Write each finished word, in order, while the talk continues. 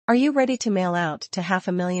Are you ready to mail out to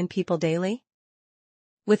 500,000 people daily?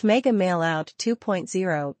 With Mega Mail Out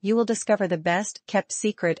 2.0, you will discover the best kept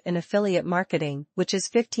secret in affiliate marketing, which is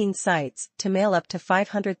 15 sites to mail up to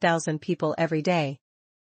 500,000 people every day.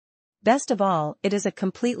 Best of all, it is a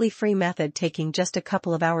completely free method taking just a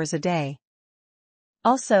couple of hours a day.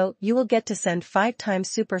 Also, you will get to send 5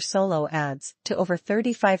 times super solo ads to over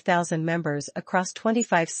 35,000 members across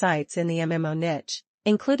 25 sites in the MMO niche.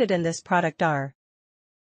 Included in this product are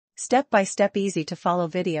step-by-step easy-to-follow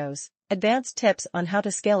videos, advanced tips on how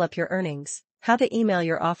to scale up your earnings, how to email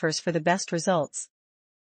your offers for the best results,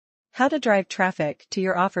 how to drive traffic to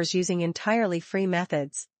your offers using entirely free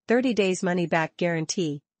methods, 30 days money-back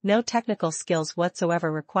guarantee, no technical skills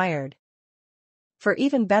whatsoever required. For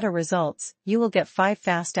even better results, you will get 5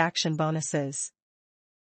 fast action bonuses.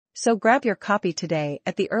 So grab your copy today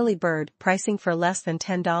at the early bird pricing for less than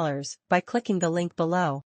 $10 by clicking the link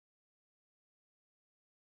below.